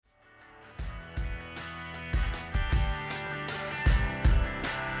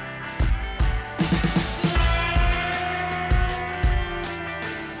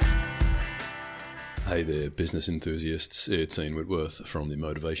Hey there, business enthusiasts. It's Ian Whitworth from the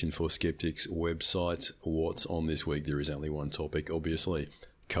Motivation for Skeptics website. What's on this week? There is only one topic, obviously.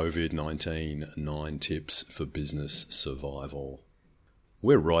 COVID-19, 9 tips for business survival.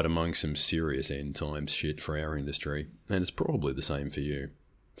 We're right among some serious end times shit for our industry, and it's probably the same for you.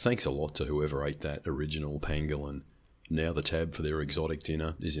 Thanks a lot to whoever ate that original pangolin. Now the tab for their exotic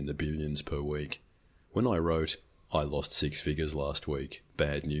dinner is in the billions per week. When I wrote, I lost 6 figures last week,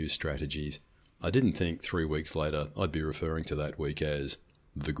 bad news strategies, I didn't think 3 weeks later I'd be referring to that week as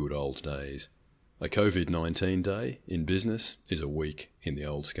the good old days. A COVID-19 day in business is a week in the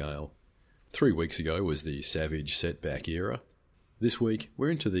old scale. 3 weeks ago was the savage setback era. This week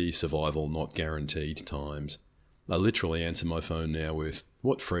we're into the survival not guaranteed times. I literally answer my phone now with,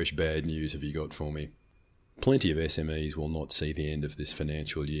 what fresh bad news have you got for me? Plenty of SMEs will not see the end of this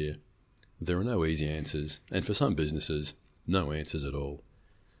financial year. There are no easy answers, and for some businesses, no answers at all.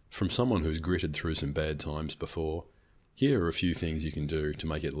 From someone who's gritted through some bad times before, here are a few things you can do to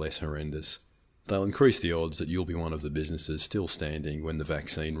make it less horrendous. They'll increase the odds that you'll be one of the businesses still standing when the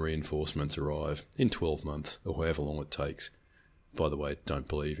vaccine reinforcements arrive in 12 months or however long it takes. By the way, don't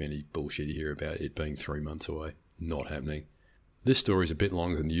believe any bullshit you hear about it being 3 months away. Not happening. This story's a bit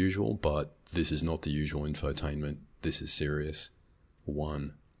longer than usual, but this is not the usual infotainment. This is serious.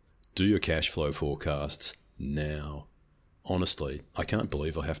 1. Do your cash flow forecasts now. Honestly, I can't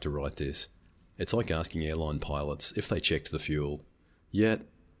believe I have to write this. It's like asking airline pilots if they checked the fuel. Yet,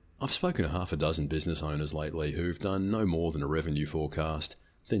 I've spoken to half a dozen business owners lately who've done no more than a revenue forecast,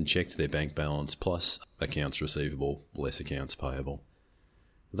 then checked their bank balance plus accounts receivable, less accounts payable.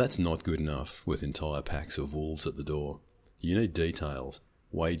 That's not good enough with entire packs of wolves at the door. You need details,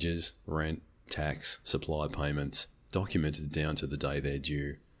 wages, rent, tax, supply payments, documented down to the day they're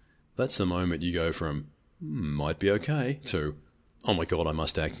due. That's the moment you go from, might be okay, to, oh my god, I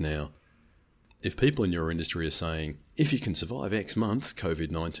must act now. If people in your industry are saying, if you can survive X months,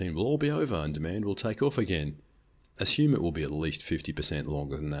 COVID-19 will all be over and demand will take off again, assume it will be at least 50%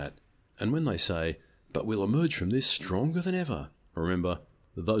 longer than that. And when they say, but we'll emerge from this stronger than ever, remember,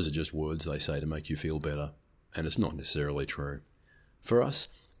 those are just words they say to make you feel better, and it's not necessarily true. For us,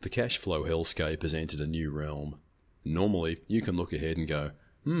 the cash flow hellscape has entered a new realm. Normally, you can look ahead and go,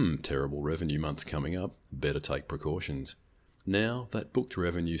 terrible revenue months coming up, better take precautions. Now, that booked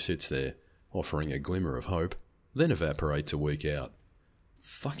revenue sits there, offering a glimmer of hope, then evaporates a week out.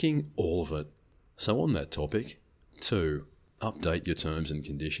 Fucking all of it. So on that topic, 2. Update your terms and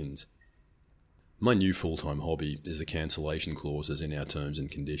conditions. My new full-time hobby is the cancellation clauses in our terms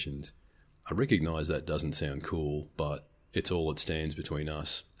and conditions. I recognise that doesn't sound cool, but it's all that stands between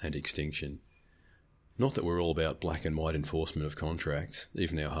us and extinction. Not that we're all about black and white enforcement of contracts,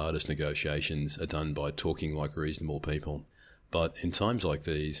 even our hardest negotiations are done by talking like reasonable people. But in times like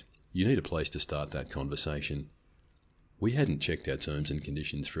these, you need a place to start that conversation. We hadn't checked our terms and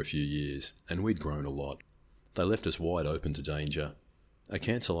conditions for a few years, and we'd grown a lot. They left us wide open to danger. A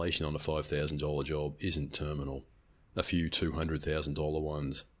cancellation on a $5,000 job isn't terminal. A few $200,000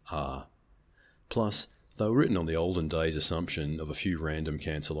 ones are. Plus, they were written on the olden days assumption of a few random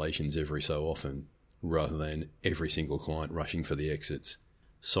cancellations every so often, rather than every single client rushing for the exits.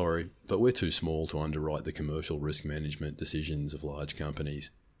 Sorry, but we're too small to underwrite the commercial risk management decisions of large companies.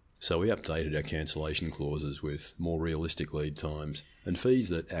 So we updated our cancellation clauses with more realistic lead times and fees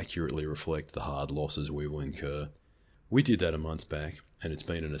that accurately reflect the hard losses we will incur. We did that a month back, and it's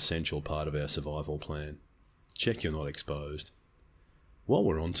been an essential part of our survival plan. Check you're not exposed. While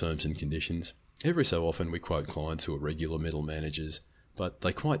we're on terms and conditions, every so often we quote clients who are regular middle managers, but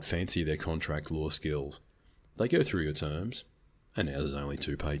they quite fancy their contract law skills. They go through your terms, and ours is only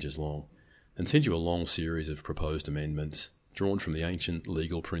 2 pages long, and send you a long series of proposed amendments drawn from the ancient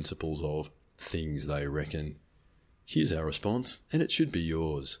legal principles of things they reckon. Here's our response, and it should be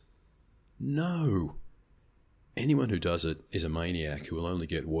yours. No! Anyone who does it is a maniac who will only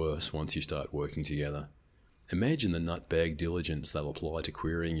get worse once you start working together. Imagine the nutbag diligence they'll apply to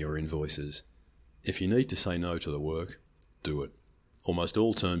querying your invoices. If you need to say no to the work, do it. Almost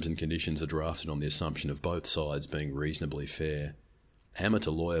all terms and conditions are drafted on the assumption of both sides being reasonably fair.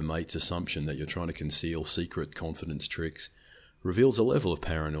 Amateur lawyer mate's assumption that you're trying to conceal secret confidence tricks reveals a level of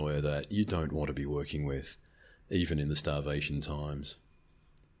paranoia that you don't want to be working with, even in the starvation times.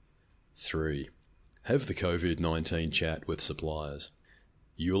 3. Have the COVID-19 chat with suppliers.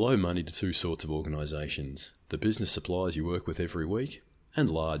 You will owe money to 2 sorts of organisations, the business suppliers you work with every week, and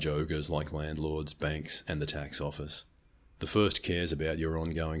large ogres like landlords, banks and the tax office. The first cares about your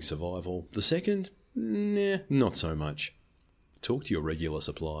ongoing survival, the second, not so much. Talk to your regular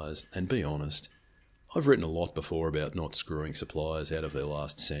suppliers and be honest. I've written a lot before about not screwing suppliers out of their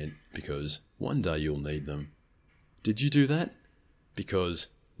last cent because one day you'll need them. Did you do that? Because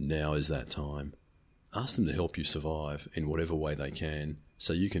now is that time. Ask them to help you survive in whatever way they can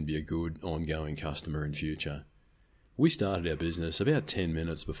so you can be a good, ongoing customer in future. We started our business about 10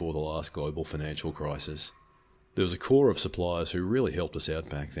 minutes before the last global financial crisis. There was a core of suppliers who really helped us out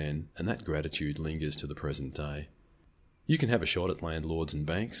back then, and that gratitude lingers to the present day. You can have a shot at landlords and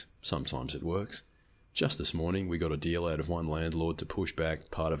banks. Sometimes it works. Just this morning, we got a deal out of one landlord to push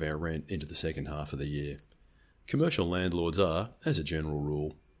back part of our rent into the second half of the year. Commercial landlords are, as a general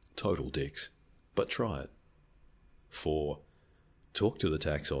rule, total dicks. But try it. 4. Talk to the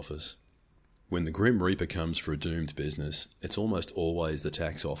tax office. When the Grim Reaper comes for a doomed business, it's almost always the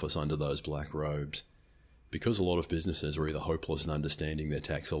tax office under those black robes. Because a lot of businesses are either hopeless in understanding their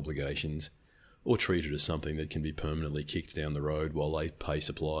tax obligations, or treat it as something that can be permanently kicked down the road while they pay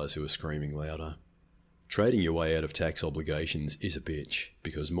suppliers who are screaming louder. Trading your way out of tax obligations is a bitch,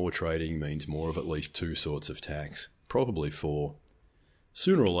 because more trading means more of at least 2 sorts of tax, probably 4.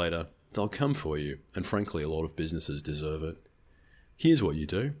 Sooner or later, they'll come for you, and frankly a lot of businesses deserve it. Here's what you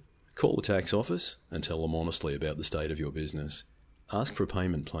do. Call the tax office and tell them honestly about the state of your business. Ask for a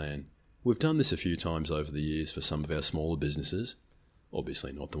payment plan. We've done this a few times over the years for some of our smaller businesses,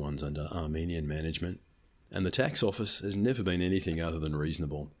 obviously not the ones under Armenian management, and the tax office has never been anything other than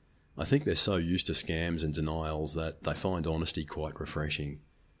reasonable. I think they're so used to scams and denials that they find honesty quite refreshing.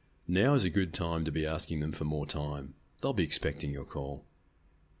 Now is a good time to be asking them for more time. They'll be expecting your call.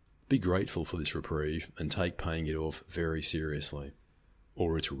 Be grateful for this reprieve and take paying it off very seriously,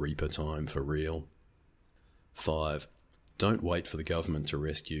 or it's Reaper time for real. 5. Don't wait for the government to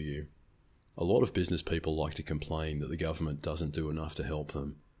rescue you. A lot of business people like to complain that the government doesn't do enough to help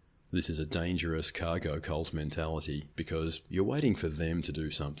them. This is a dangerous cargo cult mentality because you're waiting for them to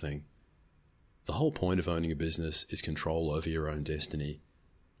do something. The whole point of owning a business is control over your own destiny.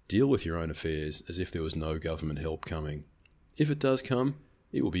 Deal with your own affairs as if there was no government help coming. If it does come,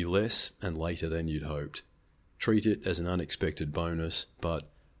 it will be less and later than you'd hoped. Treat it as an unexpected bonus, but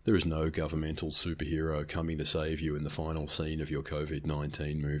there is no governmental superhero coming to save you in the final scene of your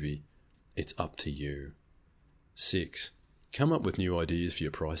COVID-19 movie. It's up to you. 6. Come up with new ideas for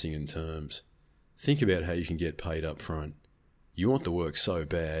your pricing and terms. Think about how you can get paid up front. You want the work so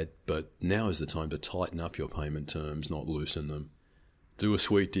bad, but now is the time to tighten up your payment terms, not loosen them. Do a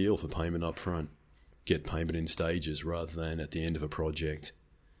sweet deal for payment up front. Get payment in stages rather than at the end of a project.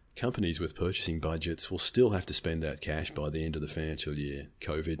 Companies with purchasing budgets will still have to spend that cash by the end of the financial year,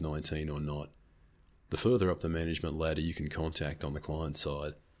 COVID-19 or not. The further up the management ladder you can contact on the client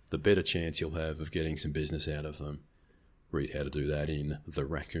side, the better chance you'll have of getting some business out of them. Read how to do that in The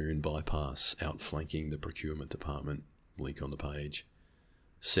Raccoon Bypass, outflanking the procurement department. Link on the page.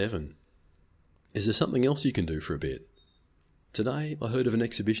 7. Is there something else you can do for a bit? Today, I heard of an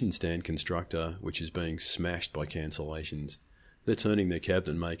exhibition stand constructor which is being smashed by cancellations. They're turning their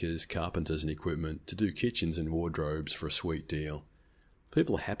cabinet makers, carpenters and equipment to do kitchens and wardrobes for a sweet deal.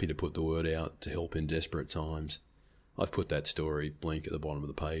 People are happy to put the word out to help in desperate times. I've put that story, link at the bottom of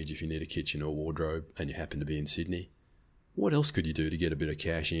the page if you need a kitchen or wardrobe and you happen to be in Sydney. What else could you do to get a bit of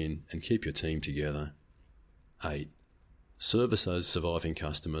cash in and keep your team together? 8. Service those surviving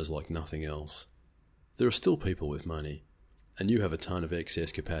customers like nothing else. There are still people with money, and you have a ton of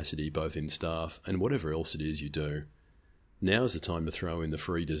excess capacity both in staff and whatever else it is you do. Now's the time to throw in the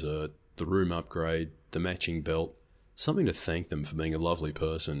free dessert, the room upgrade, the matching belt, something to thank them for being a lovely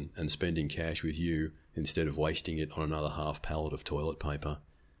person and spending cash with you instead of wasting it on another half pallet of toilet paper.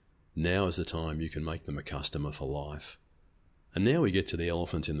 Now is the time you can make them a customer for life. And now we get to the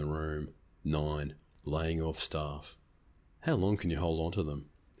elephant in the room. 9. Laying off staff. How long can you hold on to them?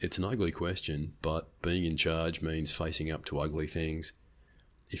 It's an ugly question, but being in charge means facing up to ugly things.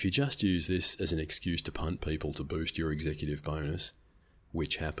 If you just use this as an excuse to punt people to boost your executive bonus,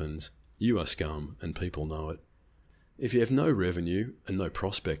 which happens, you are scum and people know it. If you have no revenue and no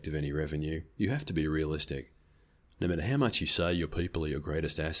prospect of any revenue, you have to be realistic. No matter how much you say your people are your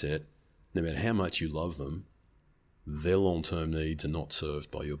greatest asset, no matter how much you love them, their long-term needs are not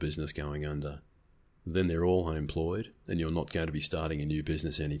served by your business going under. Then they're all unemployed and you're not going to be starting a new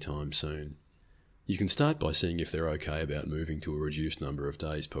business anytime soon. You can start by seeing if they're okay about moving to a reduced number of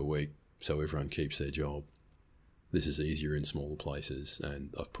days per week so everyone keeps their job. This is easier in smaller places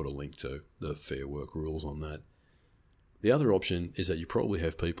and I've put a link to the Fair Work rules on that. The other option is that you probably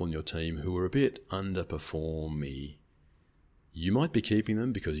have people in your team who are a bit underperformy. You might be keeping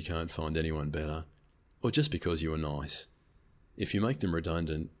them because you can't find anyone better, or just because you are nice. If you make them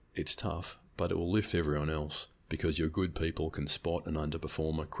redundant, it's tough, but it will lift everyone else because your good people can spot an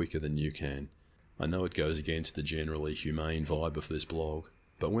underperformer quicker than you can. I know it goes against the generally humane vibe of this blog,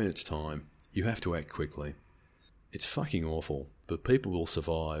 but when it's time, you have to act quickly. It's fucking awful, but people will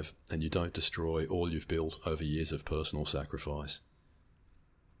survive and you don't destroy all you've built over years of personal sacrifice.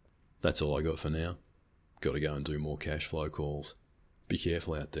 That's all I got for now. Got to go and do more cash flow calls. Be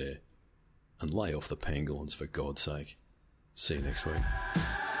careful out there. And lay off the pangolins for God's sake. See you next week.